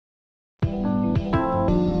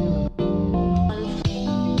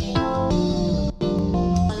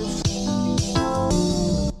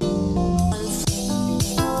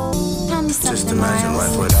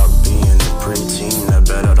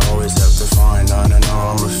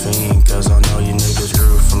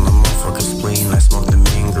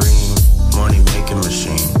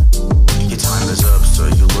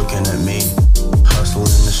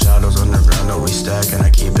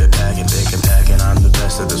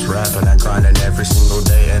just rapping and grinding every single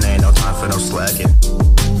day, and ain't no time for no slacking.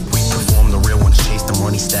 We perform, the real ones chase the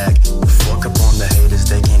money stack. Fuck up on the haters,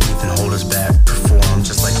 they can't even hold us back. Perform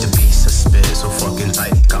just like the